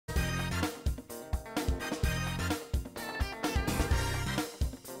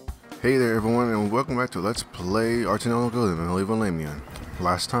Hey there everyone, and welcome back to Let's Play Tonelico the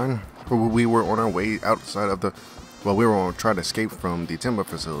Last time, we were on our way outside of the... Well, we were on trying to escape from the timber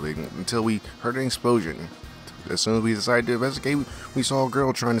facility until we heard an explosion. As soon as we decided to investigate, we saw a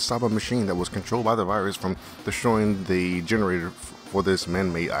girl trying to stop a machine that was controlled by the virus from destroying the generator for this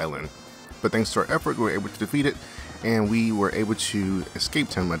man-made island. But thanks to our effort, we were able to defeat it, and we were able to escape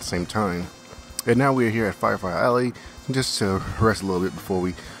Tim at the same time. And now we are here at Firefly Alley, just to rest a little bit before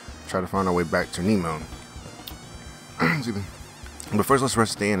we try to find our way back to Nemo. But first, let's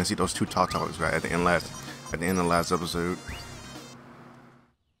rest the inn and see those two Tonelics right at the end of the last episode.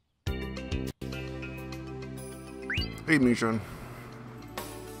 Hey Misha.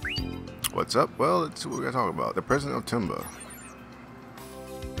 What's up? Well, let's see what we gotta talk about. The president of Timber.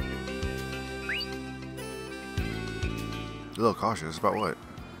 A little cautious about what?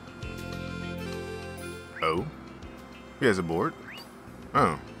 Oh? He has a board?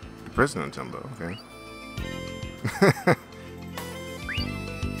 Oh. The president of Timber, okay.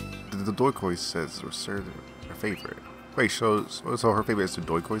 the Doikoi sets were served her favorite. Wait, so her favorite is the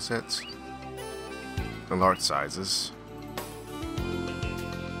Doikoi sets? The large sizes.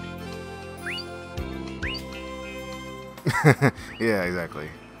 Yeah, exactly.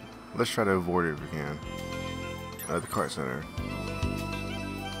 Let's try to avoid it if we can. The cart center.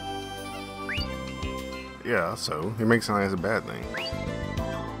 Yeah, so it makes it sound like it's a bad thing.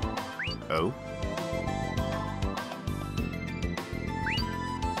 Oh?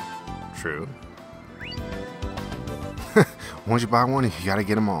 True. Once you buy one, you gotta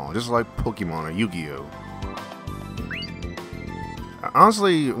get them all. Just like Pokemon or Yu-Gi-Oh!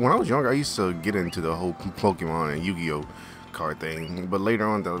 Honestly, when I was younger, I used to get into the whole Pokemon and Yu-Gi-Oh! Card thing. But later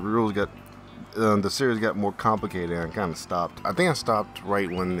on, the rules got... the series got more complicated and I kind of stopped. I think I stopped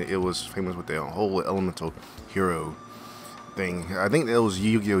right when it was famous with the whole elemental hero thing. I think it was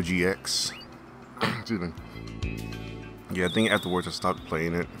Yu-Gi-Oh! GX. Excuse me. Yeah, I think afterwards I stopped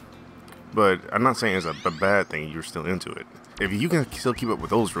playing it. But I'm not saying it's a bad thing, you're still into it. If you can still keep up with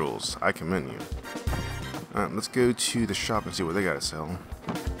those rules, I commend you. Alright, let's go to the shop and see what they gotta sell.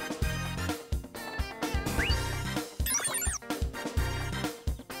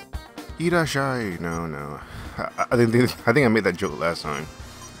 Irashai. No. I think I made that joke last time.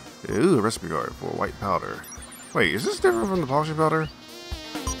 Ooh, a recipe card for white powder. Wait, is this different from the polishing powder?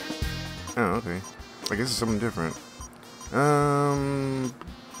 Oh, okay. I guess it's something different.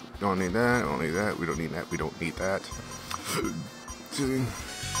 Don't need that, don't need that, we don't need that, we don't need that. Excuse me.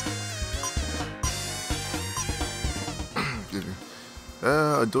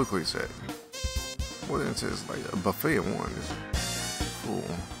 A Doikoi set. Well, then it says like a buffet of one. It's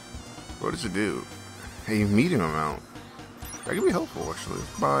cool. What does it do? A medium amount. That can be helpful, actually.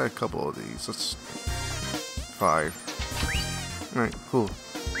 Let's buy a couple of these. Let's... 5. Alright, cool.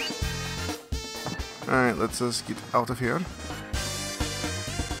 Alright, let's just get out of here. And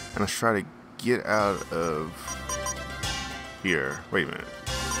let's try to get out of... here. Wait a minute.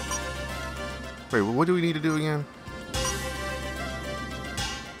 Wait, what do we need to do again?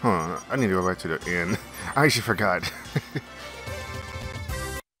 Huh, I need to go back to the inn. I actually forgot.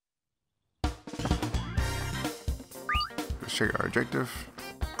 Check our objective.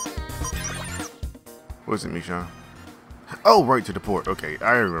 What is it, Misha? Oh, right, to the port. Okay,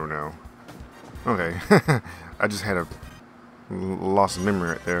 I remember now. Okay. I just had a lost memory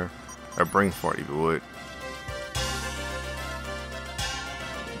right there. A brain fart, if you would.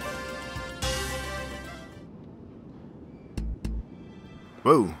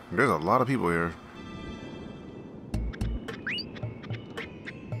 Whoa, there's a lot of people here.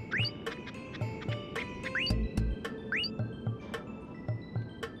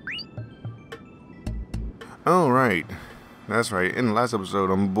 Oh, right. That's right. In the last episode,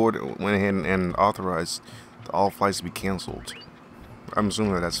 on board went ahead and authorized all flights to be canceled. I'm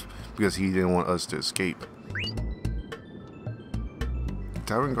assuming that's because he didn't want us to escape.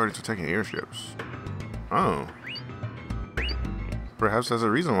 Towering Guardians are taking airships. Oh. Perhaps there's a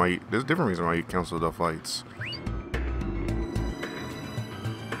reason why there's a different reason why you canceled the flights.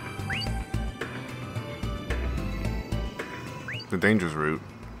 The dangerous route.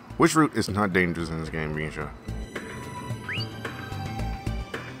 Which route is not dangerous in this game, Misha?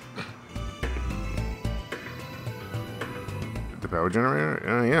 The power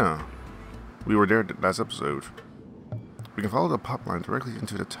generator? Yeah. We were there last episode. We can follow the pop line directly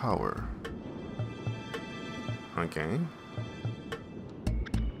into the tower. Okay.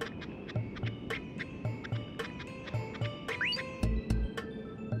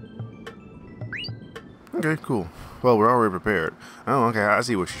 Okay, cool. Well, we're already prepared. Oh, okay, I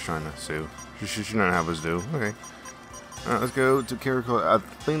see what she's trying to do. She's trying to have us do. Okay. Alright, let's go to Carrico. I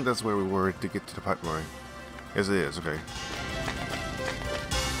think that's where we were to get to the pipeline. Yes, it is. Okay.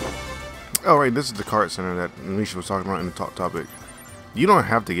 Oh, right. This is the card center that Misha was talking about in the top topic. You don't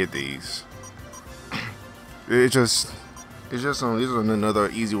have to get these. It's just this is another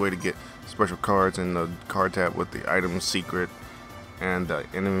easy way to get special cards in the card tab with the item secret and the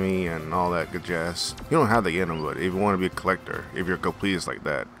enemy and all that good jazz. You don't have to get them, but if you want to be a collector, if you're completist like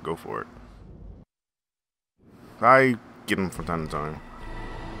that, go for it. I get them from time to time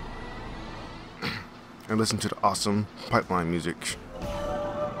and listen to the awesome pipeline music.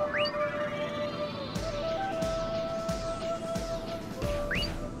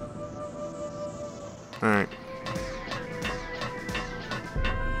 Alright.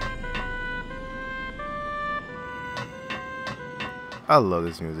 I love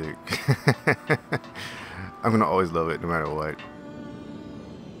this music. I'm gonna always love it no matter what.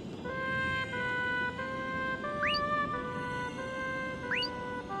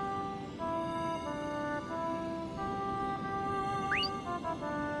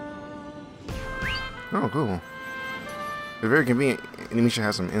 Oh, cool. It's very convenient. Misha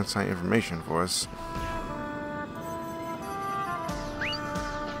has some inside information for us.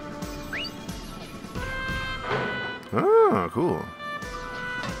 Oh, cool.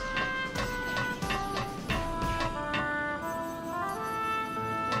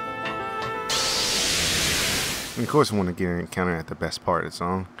 And of course, I want to get an encounter at the best part of the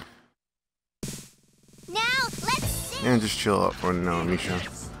song. Now, let's sing. And just chill out for now, Misha.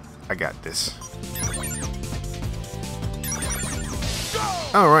 I got this.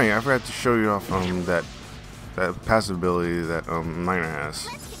 Alright, I forgot to show you off that passive ability that Miner has.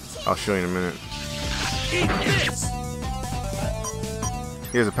 I'll show you in a minute.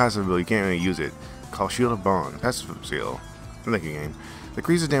 He has a passive ability, you can't really use it. Called Shield of Bond. Passive skill. Thank you, game.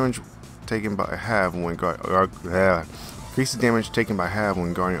 Decreases damage taken by half when increases damage taken by half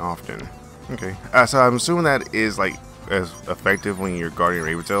when guarding often. Okay. So I'm assuming that is like as effective when you're guarding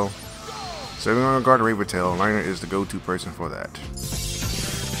Raventail. So if you're gonna guard a Raventail, Liner is the go-to person for that.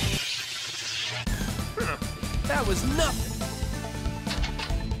 That was nothing.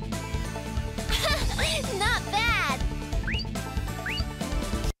 Not bad.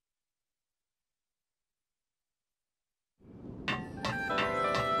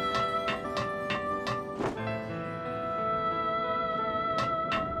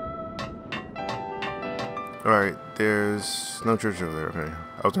 Alright, there's no church over there. Okay.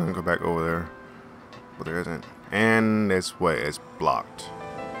 I was gonna go back over there, but there isn't. And this way is blocked.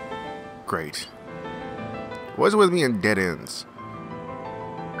 Great. What's with me in dead ends?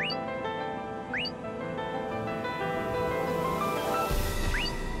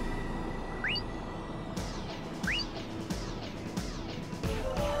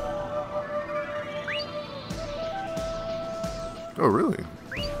 Oh, really?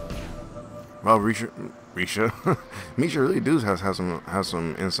 Well, Misha really does have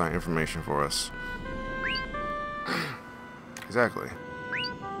some inside information for us. Exactly.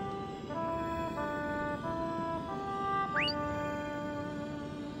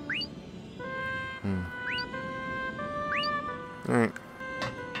 Alright.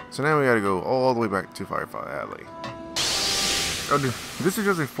 So now we gotta go all the way back to Firefly Alley. Oh, dude, this is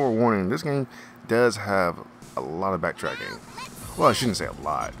just a forewarning. This game does have a lot of backtracking. Well, I shouldn't say a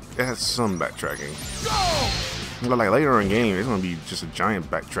lot. It has some backtracking. But like later in the game, it's gonna be just a giant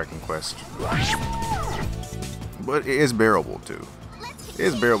backtracking quest. But it is bearable too. It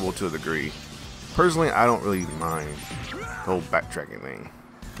is bearable to a degree. Personally, I don't really mind the whole backtracking thing.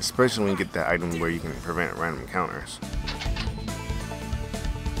 Especially when you get that item where you can prevent random encounters.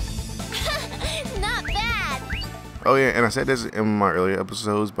 Not bad. Oh yeah, and I said this in my earlier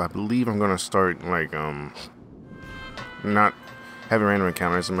episodes, but I believe I'm gonna start like not having random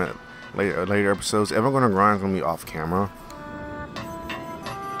encounters in my later episodes. If I'm gonna grind, it's gonna be off camera.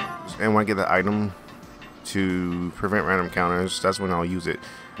 And when I get the item to prevent random encounters, that's when I'll use it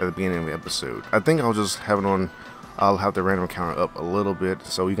at the beginning of the episode. I think I'll just have it on. I'll have the random encounter up a little bit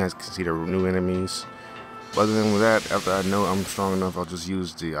so you guys can see the new enemies. But other than with that, after I know I'm strong enough, I'll just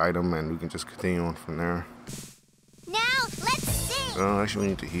use the item and we can just continue on from there. Now, let's sing. So actually we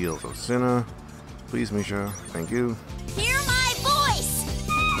need to heal. So Senna, please Misha, thank you. Hear my voice.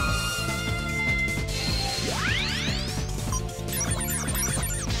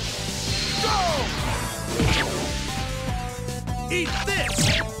 Eat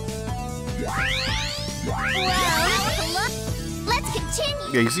this! Well, let's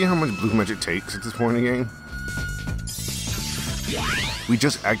continue. Yeah, you see how much blue magic takes at this point in the game? We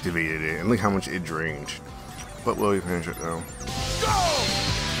just activated it and look how much it drained. But we'll finish it though.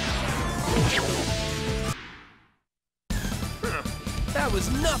 That was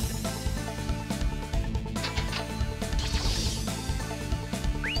nothing.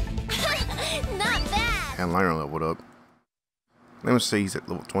 Not bad. And Liner leveled up. Let me say he's at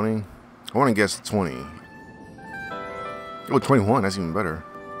level 20. I want to guess 20. Oh, 21. That's even better.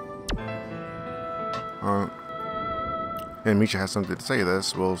 And Misha has something to say to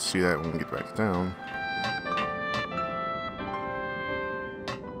this. We'll see that when we get back down.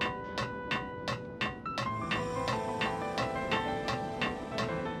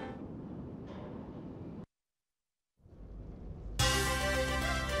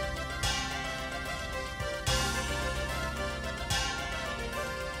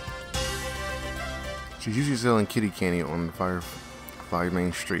 She's usually selling kitty candy on the Firefly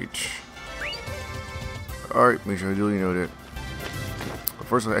Main Street. Alright, make sure I duly noted. But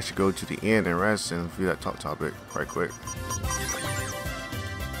first, I'll actually go to the inn and rest and view that top topic right quick.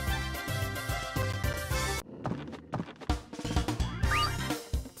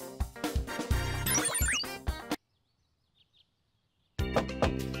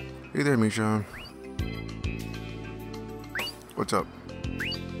 Hey there, Misha. What's up?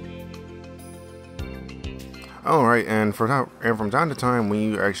 Alright, and from time to time, when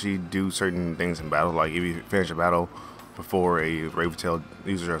you actually do certain things in battle, like if you finish a battle before a Raventail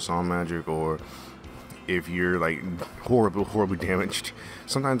uses their song magic, or if you're like horribly damaged,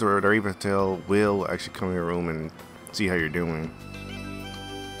 sometimes the Raventail will actually come in your room and see how you're doing.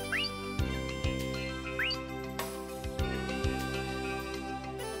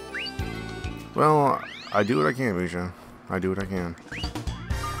 Well, I do what I can, Misha. I do what I can.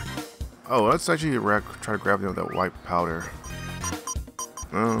 Oh, let's actually try to grab that white powder.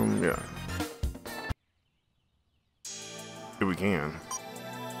 Yeah. If we can.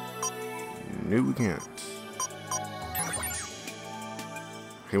 No, we can't.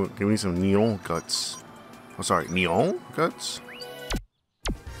 Can we need some neon guts? Oh, sorry, neon guts?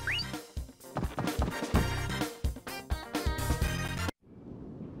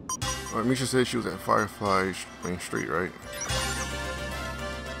 Alright, Misha said she was at Firefly Main Street, right?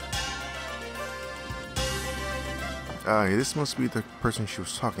 This must be the person she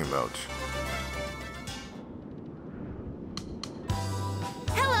was talking about.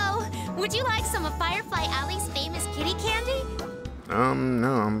 Hello. Would you like some of Firefly Alley's famous kitty candy?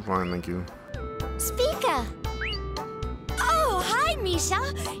 No, I'm fine, thank you. Speaka. Oh, hi, Misha.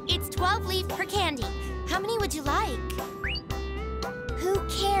 It's 12 leaf per candy. How many would you like? Who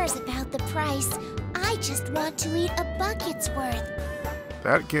cares about the price? I just want to eat a bucket's worth.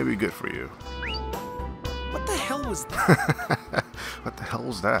 That can't be good for you. What the hell was that? What the hell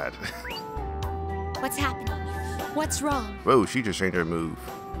was that? What's happening? What's wrong? Whoa, she just changed her move.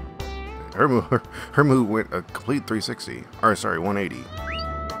 Her move went a complete 360. Or sorry, 180.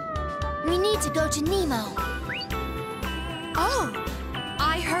 We need to go to Nemo. Oh,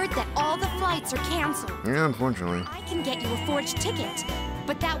 I heard that all the flights are canceled. Yeah, unfortunately. I can get you a forged ticket,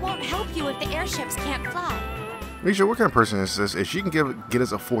 but that won't help you if the airships can't fly. Misha, what kind of person is this? If she can get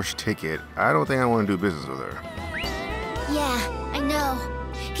us a forged ticket, I don't think I want to do business with her. Yeah, I know.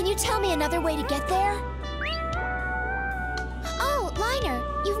 Can you tell me another way to get there? Oh, Liner,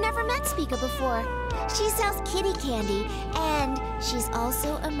 you've never met Speaka before. She sells kitty candy, and she's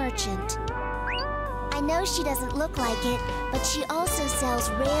also a merchant. I know she doesn't look like it, but she also sells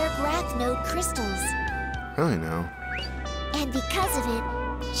rare Grathnode crystals. Really no. And because of it,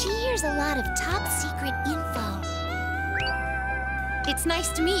 she hears a lot of top secret info. It's nice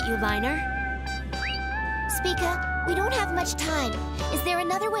to meet you, Liner. Speaka, we don't have much time. Is there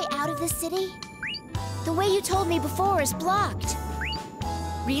another way out of this city? The way you told me before is blocked.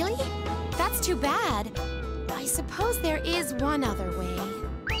 Really? That's too bad. I suppose there is one other way.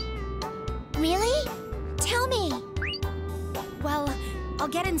 Really? Tell me. Well, I'll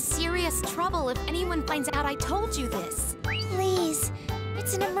get in serious trouble if anyone finds out I told you this. Please,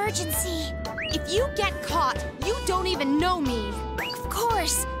 it's an emergency. If you get caught, you don't even know me. Of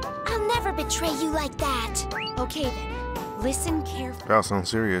course. I'll never betray you like that. Okay then, listen carefully. That sounds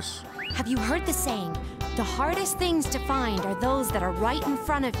serious. Have you heard the saying, the hardest things to find are those that are right in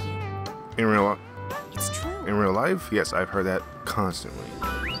front of you? In real It's true. in real life, yes, I've heard that constantly.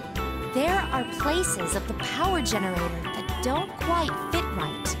 There are places of the power generator that don't quite fit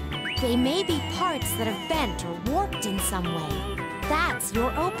right. They may be parts that have bent or warped in some way. That's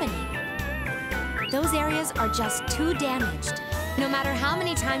your opening. Those areas are just too damaged. No matter how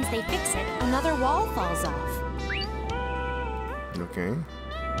many times they fix it, another wall falls off. Okay.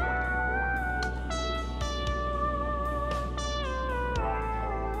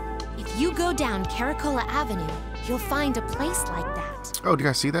 If you go down Caracola Avenue, you'll find a place like that. Oh, do you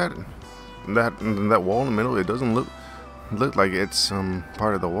guys see that? That wall in the middle, it doesn't look look like it's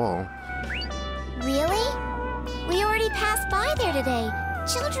part of the wall. Really? We already passed by there today.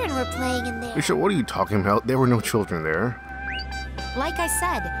 Children were playing in there. Misha, what are you talking about? There were no children there. Like I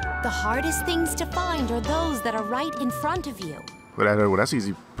said, the hardest things to find are those that are right in front of you. Well, that's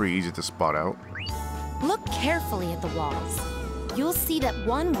pretty easy to spot out. Look carefully at the walls. You'll see that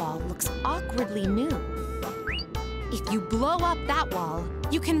one wall looks awkwardly new. If you blow up that wall,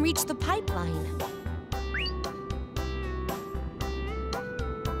 you can reach the pipeline.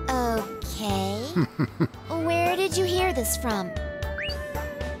 Okay. Where did you hear this from?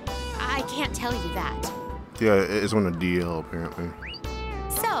 I can't tell you that. Yeah, it's on the DL apparently.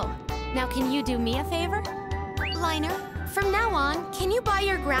 So, now can you do me a favor? Liner, from now on, can you buy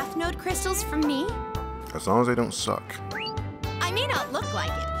your graph node crystals from me? As long as they don't suck. I may not look like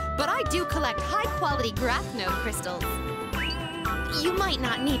it, but I do collect high-quality graph node crystals. You might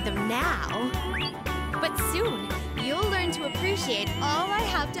not need them now, but soon you'll learn to appreciate all I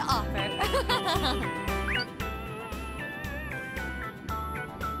have to offer.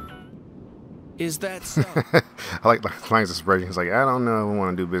 Is that so? I like the client's expression. He's like, I don't know if I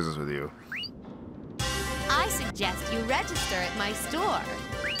want to do business with you. I suggest you register at my store.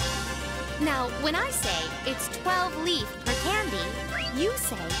 Now, when I say it's 12 leaf per candy, you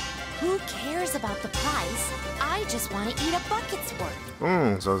say, who cares about the price? I just want to eat a bucket's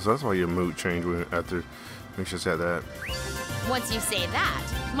worth. So that's why your mood changed after Misha said that. Once you say that,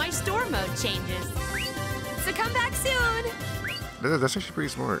 my store mode changes. So come back soon! That's actually pretty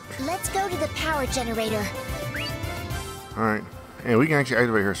smart. Let's go to the power generator. Alright. And we can actually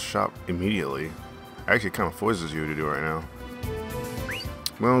activate her shop immediately. Actually, it kind of forces you to do it right now.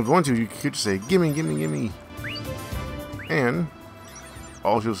 Well, if you want to, you could just say, gimme, gimme, gimme. And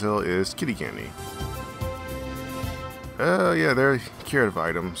all she'll sell is kitty candy. Yeah, they're curative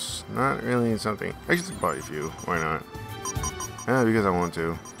items. Not really something. I should buy a few. Why not? Because I want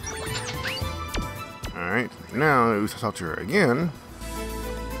to. Alright, now we talk to her again.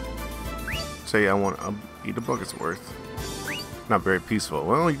 Say I want to eat a bucket's worth. Not very peaceful.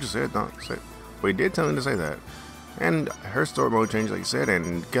 Well, you just said not say. Well, you did tell me to say that. And her store mode changed, like you said,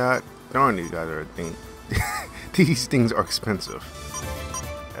 and god darn, these guys are a thing. These things are expensive.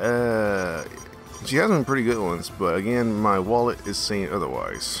 She has some pretty good ones, but again, my wallet is saying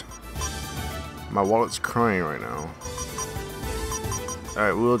otherwise. My wallet's crying right now.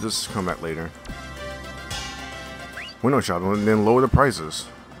 Alright, we'll just come back later. Window shopping and then lower the prices.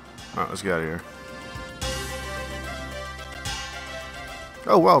 Alright, let's get out of here.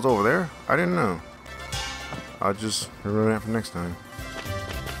 Oh, wow, it's over there. I didn't know. I'll just remember that for next time.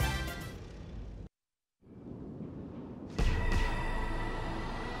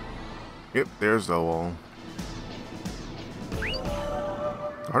 Yep, there's the wall.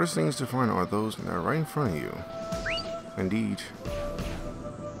 The hardest things to find are those that are right in front of you. Indeed.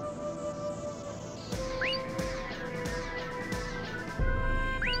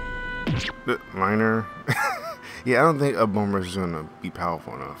 The miner. Yeah, I don't think a bomber is gonna be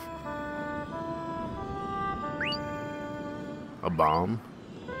powerful enough. A bomb?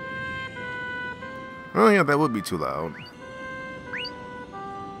 Oh yeah, that would be too loud.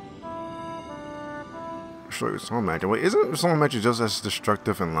 Sure, Song Magic. Wait, isn't Song Magic just as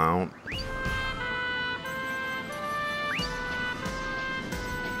destructive and loud?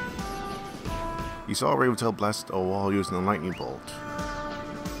 You saw Raventail blast a wall using a lightning bolt.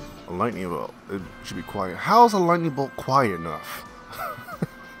 A lightning bolt. It should be quiet. How is a lightning bolt quiet enough?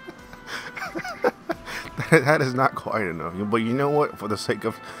 That is not quiet enough. But you know what? For the sake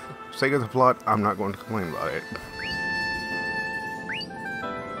of the plot, I'm not going to complain about it.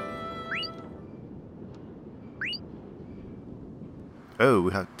 Oh,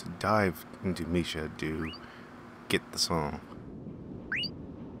 we have to dive into Misha to get the song.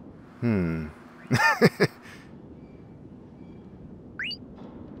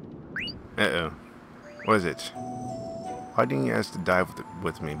 Uh-oh. What is it? Why didn't you ask to dive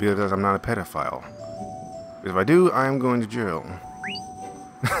with me? Because I'm not a pedophile. If I do, I am going to jail.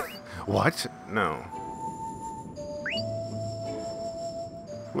 What? No.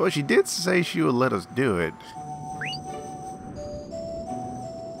 Well, she did say she would let us do it.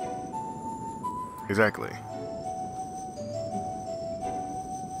 Exactly.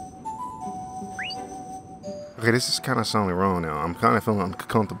 Okay, this is kind of sounding wrong now. I'm kind of feeling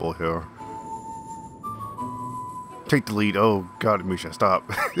uncomfortable here. Take the lead. Oh, God, Misha, stop.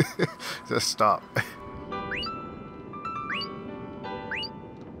 Just stop.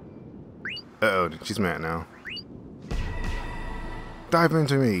 Uh-oh, she's mad now. Dive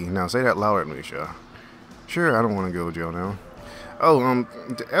into me. Now, say that louder, Misha. Sure, I don't want to go to jail now. Oh,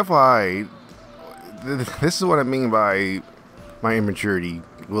 FYI, this is what I mean by my immaturity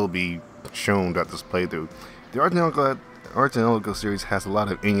will be shown throughout this playthrough. The Tonelico series has a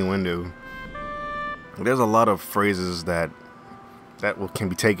lot of innuendo. There's a lot of phrases that can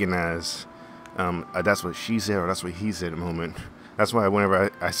be taken as that's what she said or that's what he said at the moment. That's why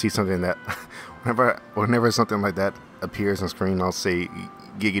whenever I see something that whenever something like that appears on screen, I'll say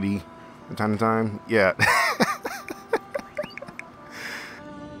giggity from time to time. Yeah.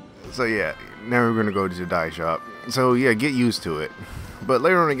 So yeah, now we're gonna go to the dye shop. So yeah, get used to it. But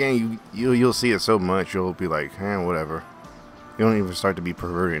later on in the game, you'll see it so much you'll be like, whatever. You don't even start to be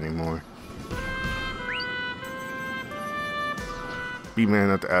perverted anymore. Be man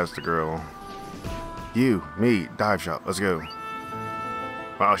enough to ask the girl. You, me, dive shop, let's go.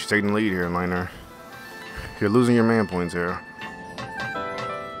 Wow, she's taking the lead here, Liner. You're losing your man points here.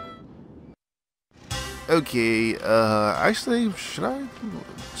 Okay, actually, should I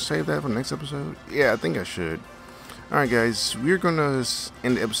save that for the next episode? Yeah, I think I should. Alright guys, we're gonna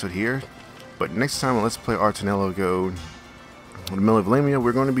end the episode here. But next time on Let's Play Tonelico in the middle of Lamia,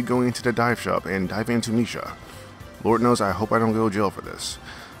 we're going to be going into the dive shop and dive into Misha. Lord knows, I hope I don't go to jail for this.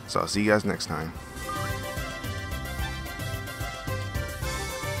 So I'll see you guys next time.